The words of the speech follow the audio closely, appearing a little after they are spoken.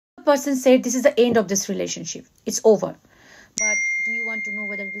person said this is the end of this relationship. It's over. But do you want to know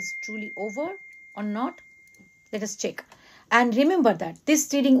whether it is truly over or not? Let us check. And remember that this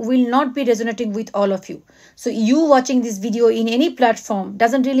reading will not be resonating with all of you. So you watching this video in any platform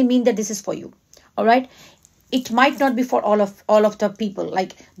doesn't really mean that this is for you. All right. It might not be for all of the people.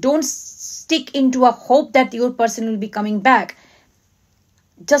 Like, don't stick into a hope that your person will be coming back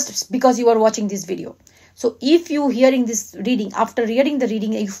just because you are watching this video. So if you hearing this reading, after reading the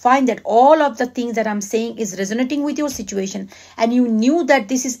reading, you find that all of the things that I'm saying is resonating with your situation, and you knew that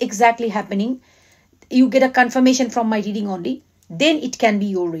this is exactly happening, you get a confirmation from my reading only, then it can be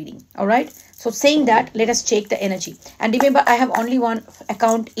your reading. All right. So saying that, let us check the energy. And remember, I have only one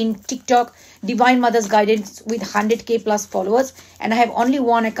account in TikTok, Divine Mother's Guidance, with 100k plus followers. And I have only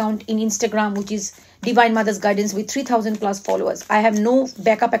one account in Instagram, which is Divine Mother's Guidance, with 3000 plus followers. I have no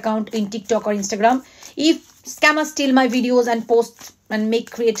backup account in TikTok or Instagram. If scammers steal my videos and post and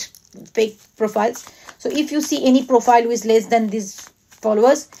create fake profiles. So if you see any profile who is less than these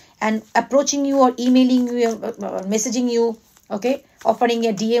followers and approaching you or emailing you or messaging you, okay, offering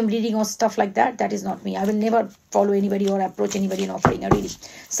a DM reading or stuff like that, that is not me. I will never follow anybody or approach anybody and offering a reading.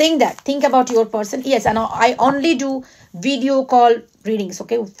 Saying that, think about your person. Yes, and I only do video call readings,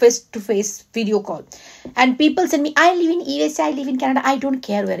 okay, face-to-face video call. And people send me, I live in USA, I live in Canada. I don't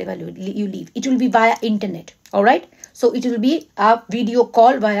care wherever you live. It will be via internet, all right? So it will be a video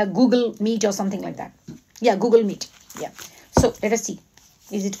call via Google Meet or something like that. Yeah, Google Meet. Yeah. So let us see.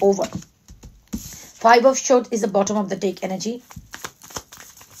 Is it over? 5 of Swords is the bottom of the deck energy.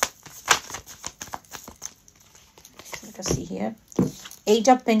 Let us see here. 8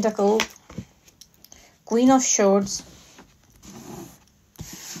 of Pentacles, Queen of Swords,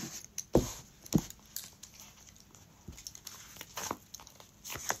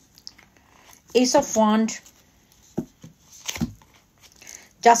 Ace of Wands,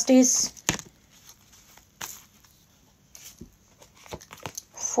 Justice,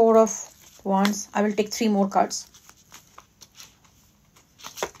 4 of Wands. I will take 3 more cards.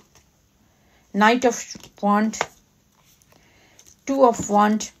 Knight of Wands, 2 of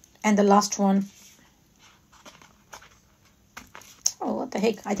Wands, and the last one. Oh, what the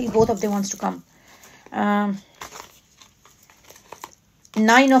heck? I think both of them wants to come.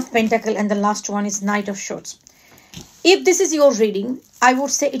 9 of Pentacles, and the last one is Knight of Swords. If this is your reading, I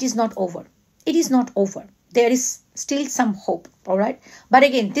would say it is not over. It is not over. There is still some hope, all right? But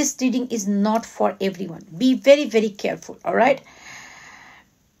again, this reading is not for everyone. Be very, very careful, all right?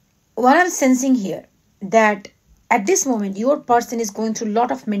 What I'm sensing here, that at this moment, your person is going through a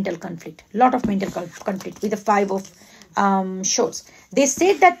lot of mental conflict with the 5 of Swords. They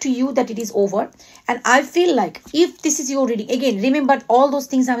said that to you that it is over, and I feel like if this is your reading, again, remember all those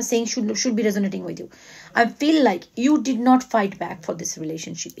things I'm saying should be resonating with you. I feel like you did not fight back for this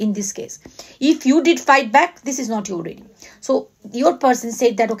relationship in this case. If you did fight back, this is not your reading. So your person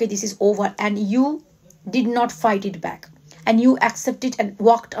said that, okay, this is over, and you did not fight it back, and you accepted and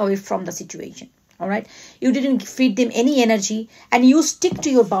walked away from the situation. All right. You didn't feed them any energy, and you stick to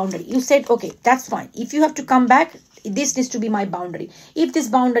your boundary. You said, okay, that's fine. If you have to come back, this needs to be my boundary. If this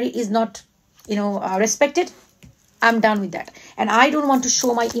boundary is not, respected, I'm done with that. And I don't want to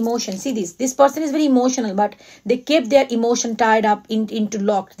show my emotion. See this person is very emotional, but they kept their emotion tied up into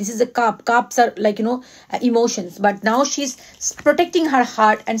locked. This is a cup. Cups are like, emotions. But now she's protecting her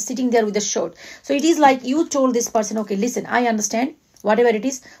heart and sitting there with the sword. So it is like you told this person, okay, listen, I understand whatever it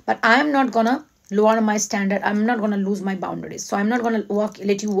is, but I'm not gonna lower my standard. I'm not going to lose my boundaries. So I'm not going to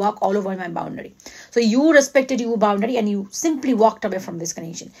let you walk all over my boundary. So you respected your boundary and you simply walked away from this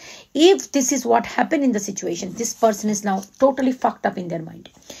connection. If this is what happened in the situation, this person is now totally fucked up in their mind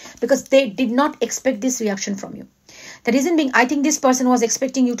because they did not expect this reaction from you. The reason being, I think this person was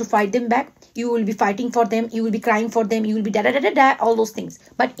expecting you to fight them back. You will be fighting for them. You will be crying for them. You will be da-da-da-da-da, all those things.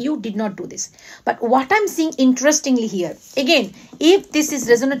 But you did not do this. But what I'm seeing interestingly here, again, if this is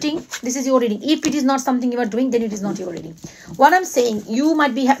resonating, this is your reading. If it is not something you are doing, then it is not your reading. What I'm saying, you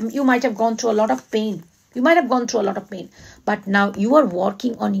might have gone through a lot of pain. You might have gone through a lot of pain. But now you are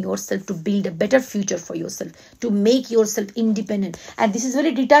working on yourself to build a better future for yourself, to make yourself independent. And this is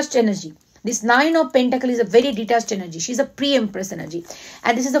very detached energy. This 9 of Pentacles is a very detached energy. She's a pre-empress energy.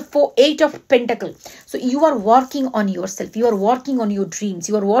 And this is the 8 of Pentacles. So you are working on yourself. You are working on your dreams.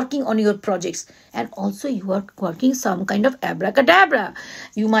 You are working on your projects. And also you are working some kind of abracadabra.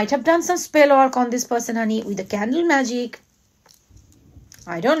 You might have done some spell work on this person, honey, with the candle magic.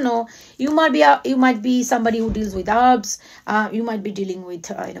 I don't know. You might be somebody who deals with herbs. You might be dealing with,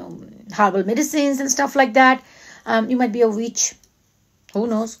 herbal medicines and stuff like that. You might be a witch. Who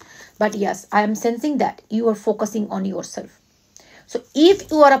knows? But yes, I am sensing that you are focusing on yourself. So if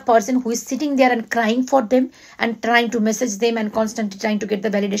you are a person who is sitting there and crying for them and trying to message them and constantly trying to get the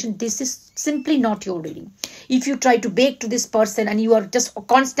validation, this is simply not your reading. If you try to bake to this person and you are just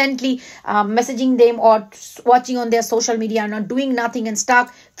constantly messaging them or watching on their social media and not doing nothing and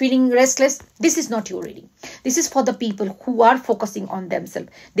stuck, feeling restless, this is not your reading. This is for the people who are focusing on themselves.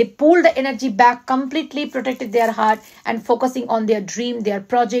 They pull the energy back, completely protected their heart and focusing on their dream, their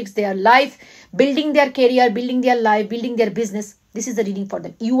projects, their life, building their career, building their life, building their business. This is the reading for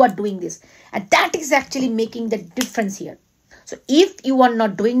them. You are doing this. And that is actually making the difference here. So if you are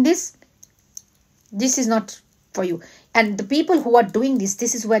not doing this, this is not for you. And the people who are doing this,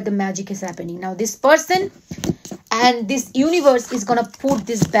 this is where the magic is happening. Now this person and this universe is going to put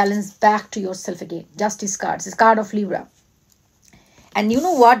this balance back to yourself again. Justice cards. This card of Libra. And you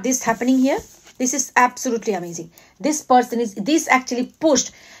know what this happening here? This is absolutely amazing. This person is, this actually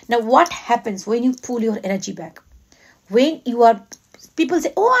pushed. Now what happens when you pull your energy back? When you are, people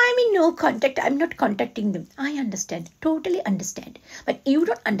say, oh, I'm in no contact, I'm not contacting them. I understand, totally understand. But you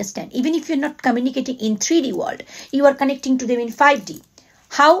don't understand. Even if you're not communicating in 3D world, you are connecting to them in 5D.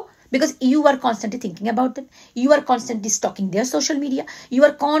 How? Because you are constantly thinking about them. You are constantly stalking their social media. You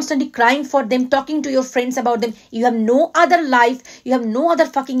are constantly crying for them, talking to your friends about them. You have no other life. You have no other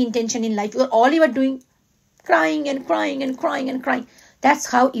fucking intention in life. All you are doing, crying and crying and crying and crying. That's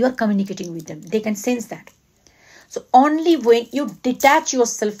how you are communicating with them. They can sense that. So only when you detach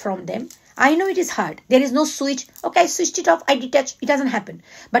yourself from them, I know it is hard. There is no switch. Okay, I switched it off. I detach. It doesn't happen.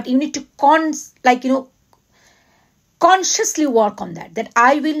 But you need to consciously work on that. That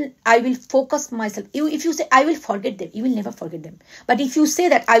I will focus myself. If you say I will forget them, you will never forget them. But if you say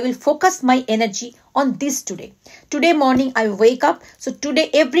that I will focus my energy on this today. Today morning I wake up. So today,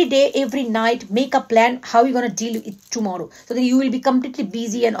 every night, make a plan how you're gonna deal with it tomorrow. So that you will be completely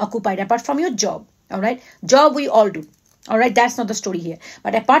busy and occupied apart from your job. All right, job we all do. All right, that's not the story here.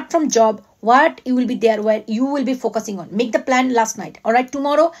 But apart from job, what you will be there, where you will be focusing on. Make the plan last night. All right,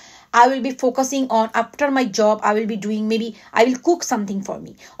 tomorrow I will be focusing on, after my job, I will be doing, maybe I will cook something for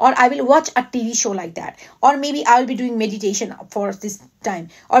me, or I will watch a TV show like that, or maybe I will be doing meditation for this time,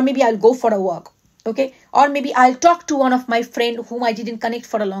 or maybe I'll go for a walk. Okay, or maybe I'll talk to one of my friend whom I didn't connect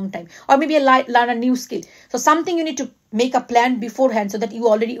for a long time, or maybe I'll learn a new skill. So something you need to make a plan beforehand so that you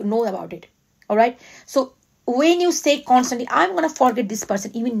already know about it. All right. So when you say constantly, I'm going to forget this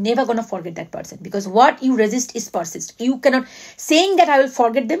person, you will never going to forget that person, because what you resist is persist. You cannot, saying that I will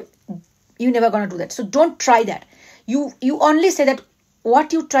forget them, you never going to do that. So don't try that. You only say that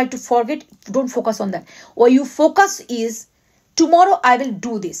what you try to forget, don't focus on that. What you focus is, tomorrow I will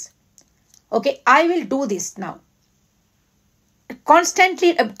do this. Okay, I will do this now.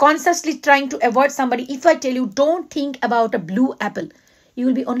 Consciously trying to avoid somebody. If I tell you, don't think about a blue apple, you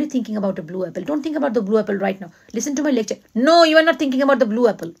will be only thinking about a blue apple. Don't think about the blue apple right now. Listen to my lecture. No, you are not thinking about the blue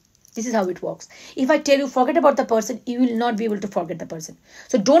apple. This is how it works. If I tell you forget about the person, you will not be able to forget the person.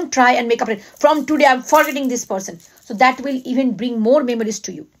 So don't try and make up. From today, I'm forgetting this person. So that will even bring more memories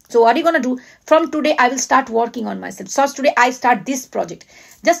to you. So what are you going to do? From today, I will start working on myself. So today, I start this project.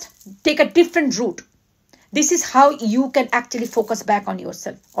 Just take a different route. This is how you can actually focus back on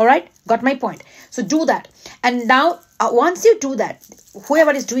yourself. All right? Got my point. So do that. And now, once you do that,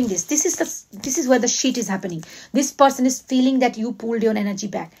 whoever is doing this, this is where the shit is happening. This person is feeling that you pulled your energy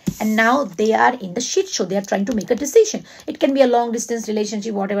back. And now they are in the shit show. They are trying to make a decision. It can be a long distance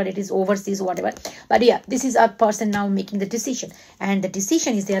relationship, whatever it is, overseas, whatever. But yeah, this is a person now making the decision. And the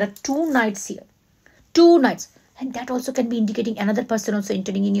decision is there are 2 nights here. 2 nights. And that also can be indicating another person also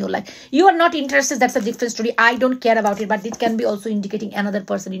entering in your life. You are not interested. That's a different story. I don't care about it. But it can be also indicating another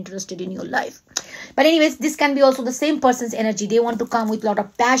person interested in your life. But anyways, this can be also the same person's energy. They want to come with a lot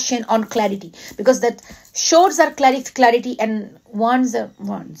of passion on clarity. Because that shorts are clarity and wands are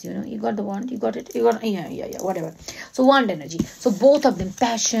wands. You know, you got the wand. You got it. You got, yeah, whatever. So wand energy. So both of them,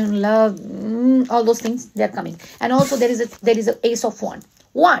 passion, love, all those things, they're coming. And also there is a ace of wand.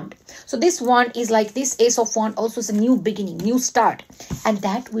 So this wand is like this ace of wand also is a new beginning, new start, and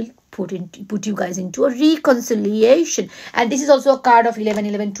that will put you guys into a reconciliation. And this is also a card of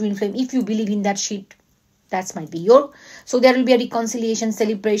 11 twin flame. If you believe in that shit, that might be your. So there will be a reconciliation,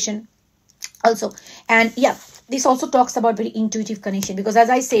 celebration also. And yeah, this also talks about very intuitive connection, because as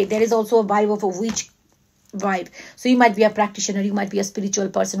I say, there is also a vibe of a witch vibe. So you might be a practitioner, you might be a spiritual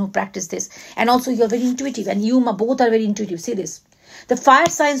person who practice this, and also you're very intuitive, and you both are very intuitive. See this. The fire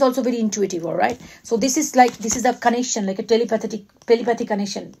sign is also very intuitive, all right? So this is a connection, like a telepathic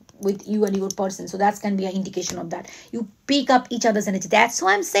connection with you and your person. So that can be an indication of that. You pick up each other's energy. That's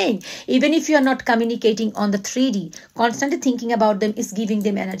why I'm saying, even if you are not communicating on the 3D, constantly thinking about them is giving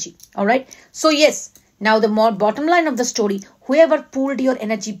them energy, all right? So yes, now the more bottom line of the story, whoever pulled your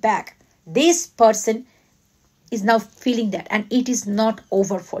energy back, this person is now feeling that, and it is not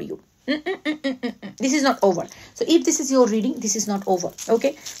over for you. This is not over. So if this is your reading, this is not over.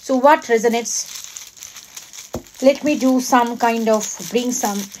 Okay, so what resonates? Let me do some kind of, bring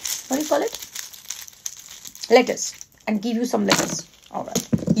some, what do you call it, letters, and give you some letters. All right,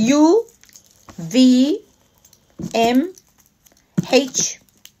 U, V, M, H,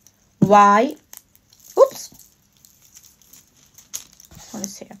 Y, oops, what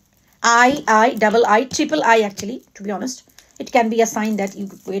is here, I, double I, triple I actually, to be honest. It can be a sign that you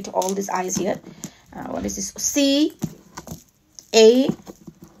wait all these I's here. What is this? C, A,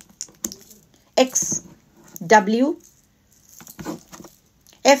 X, W,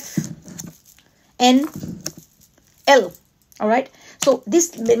 F, N, L. All right. So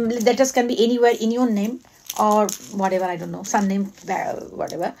this letters can be anywhere in your name or whatever, I don't know, surname,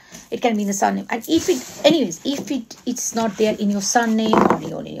 whatever. It can be in the surname. And if it, anyways, if it's not there in your surname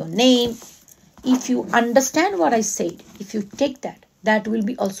or in your name, if you understand what I said, if you take that, that will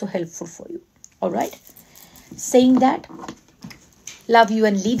be also helpful for you. All right. Saying that, love you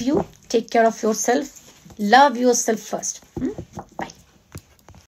and leave you. Take care of yourself. Love yourself first.